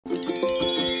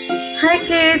Hi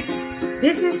kids,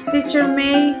 this is Teacher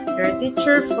May, your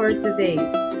teacher for today.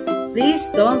 Please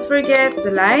don't forget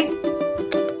to like,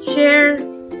 share,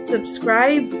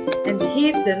 subscribe, and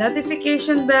hit the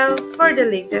notification bell for the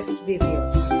latest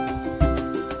videos.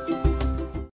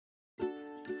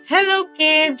 Hello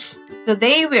kids!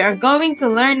 Today we are going to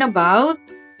learn about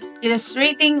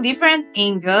illustrating different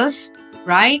angles,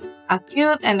 right,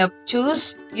 acute and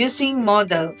obtuse using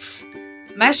models,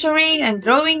 measuring and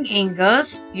drawing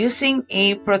angles using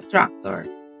a protractor.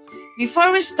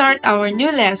 Before we start our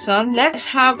new lesson, let's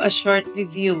have a short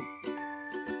review.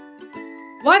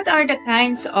 What are the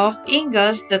kinds of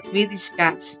angles that we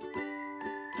discussed?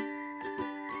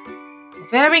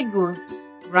 Very good.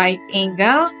 Right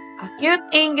angle, acute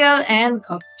angle, and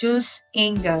obtuse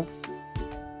angle.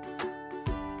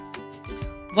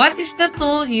 What is the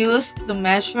tool used to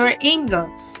measure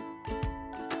angles?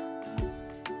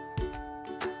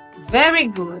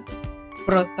 Very good.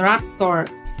 Protractor.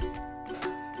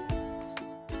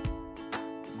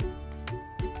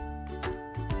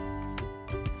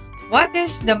 What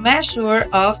is the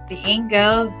measure of the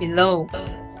angle below?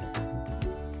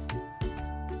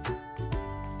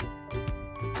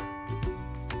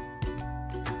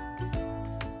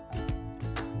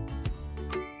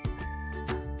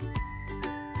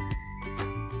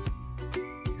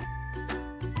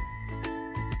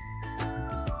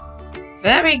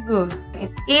 Very good.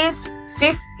 It is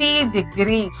 50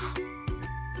 degrees.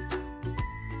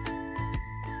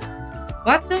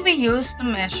 What do we use to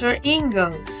measure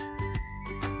angles?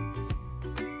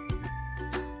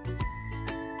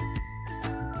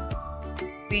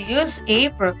 We use a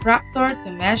protractor to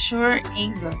measure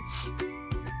angles.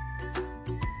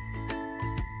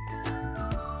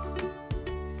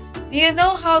 Do you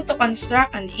know how to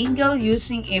construct an angle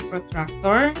using a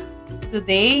protractor?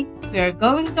 Today, we are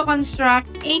going to construct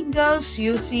angles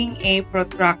using a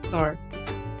protractor.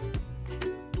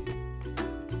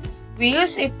 We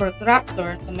use a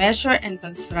protractor to measure and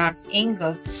construct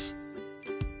angles.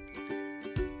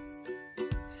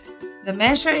 The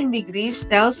measure in degrees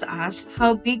tells us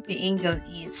how big the angle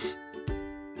is.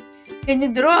 Can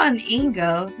you draw an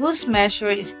angle whose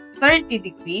measure is 30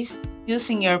 degrees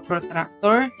using your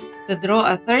protractor? To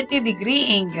draw a 30-degree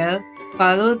angle,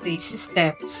 follow these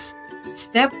steps.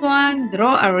 Step 1.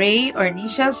 Draw a ray or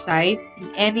initial side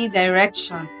in any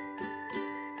direction.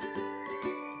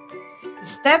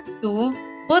 Step 2.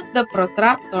 Put the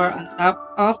protractor on top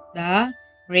of the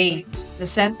ray. The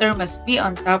center must be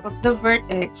on top of the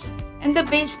vertex and the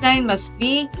baseline must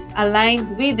be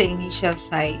aligned with the initial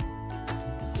side.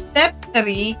 Step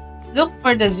 3. Look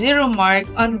for the zero mark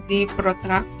on the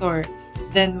protractor.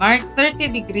 Then mark 30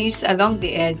 degrees along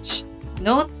the edge.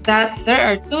 Note that there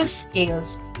are two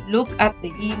scales. Look at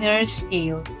the inner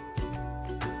scale.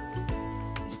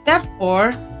 Step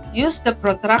 4. Use the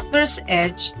protractor's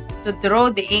edge to draw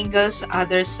the angle's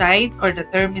other side or the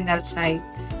terminal side.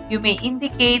 You may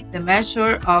indicate the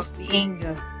measure of the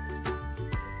angle.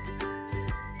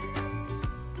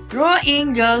 Draw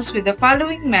angles with the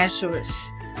following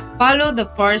measures. Follow the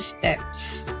 4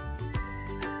 steps.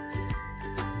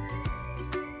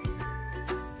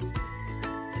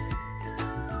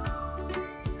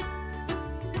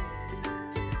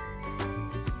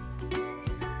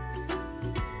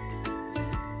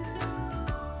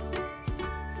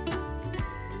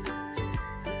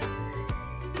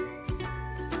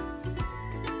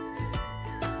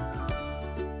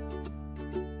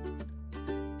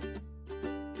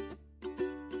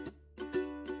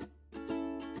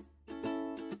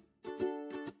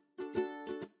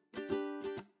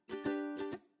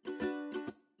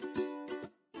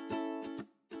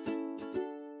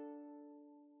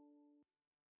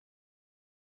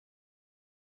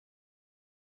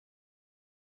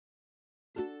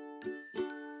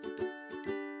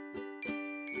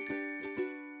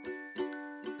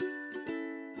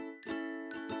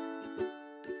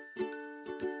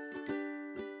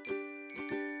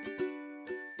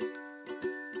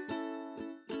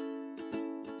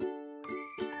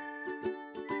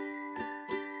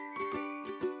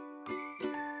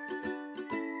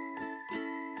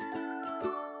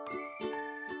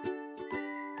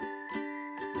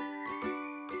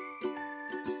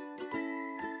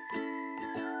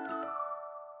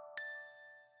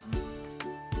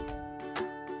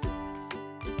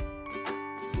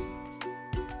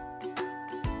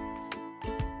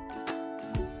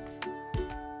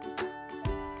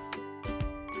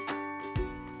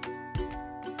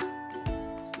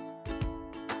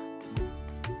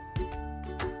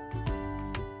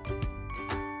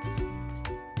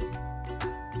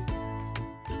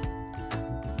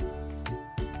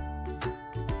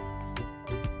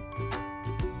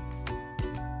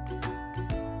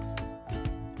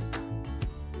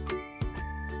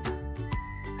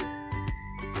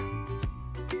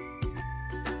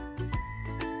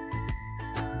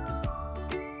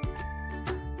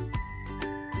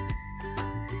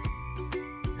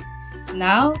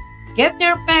 Now, get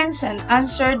your pens and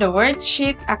answer the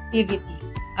worksheet activity.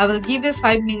 I will give you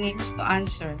 5 minutes to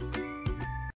answer.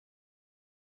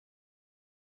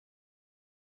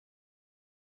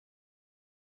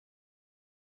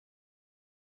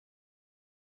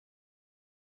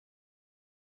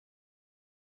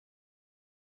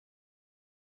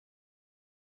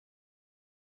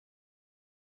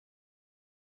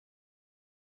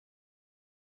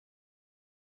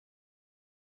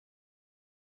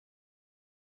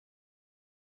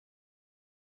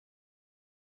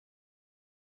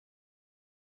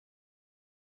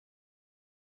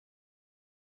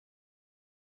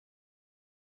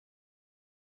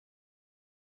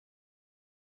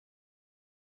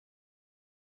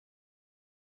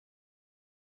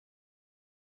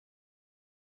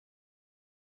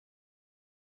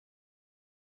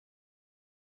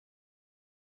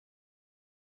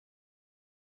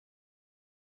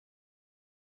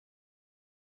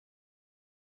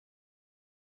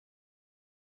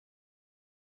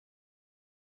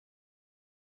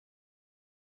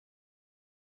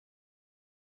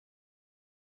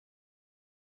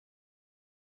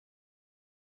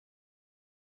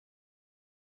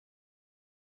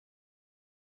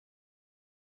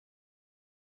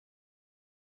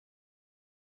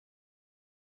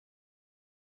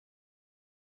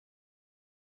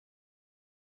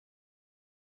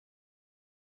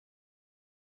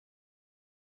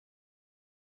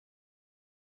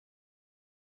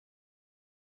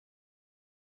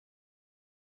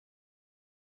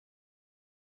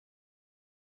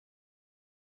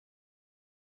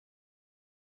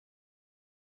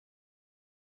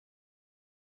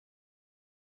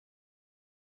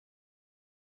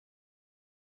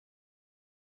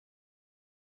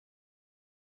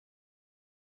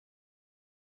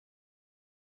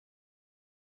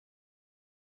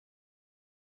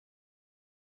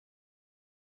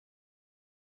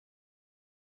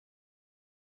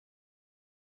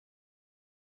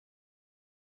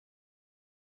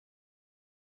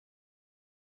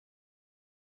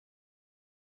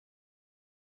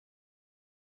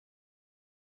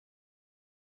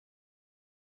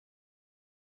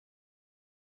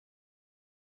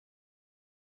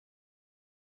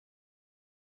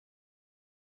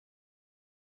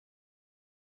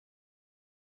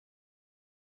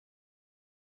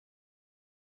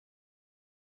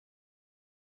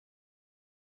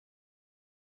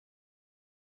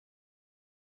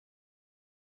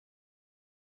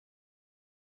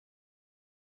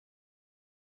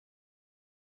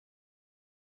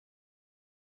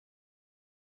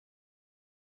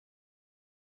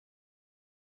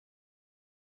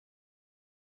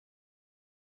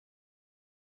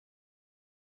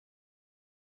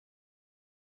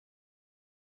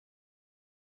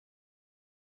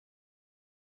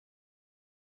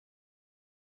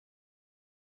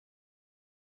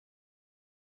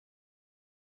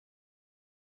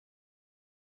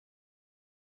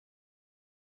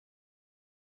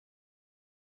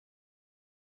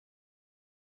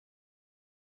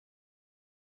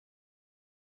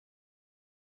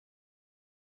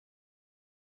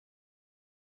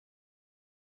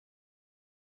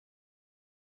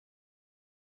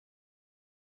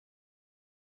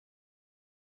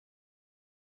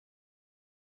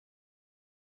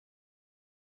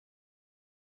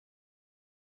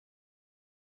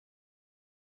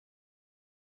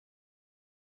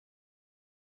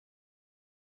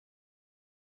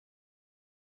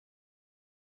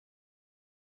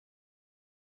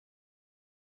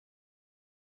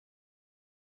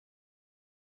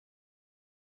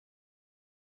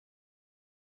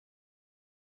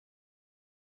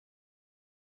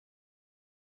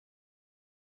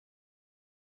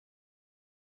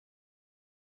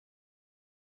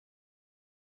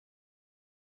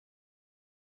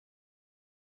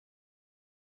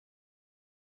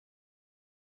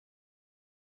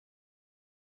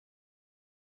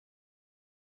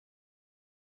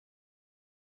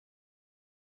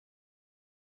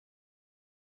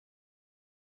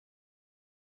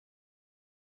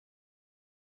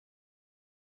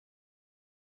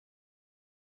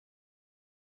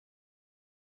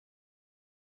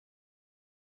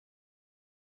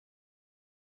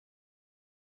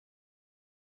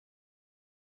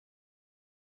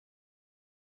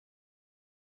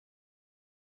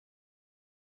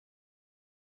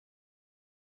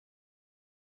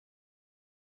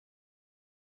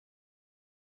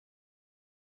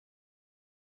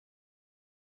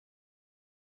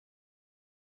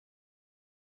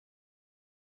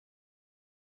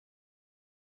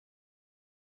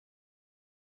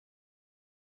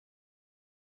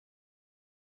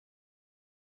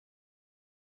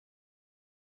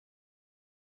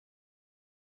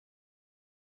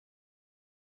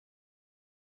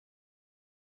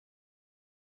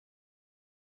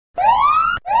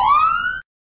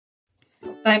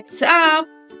 Time's up!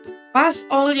 Pass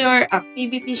all your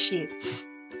activity sheets.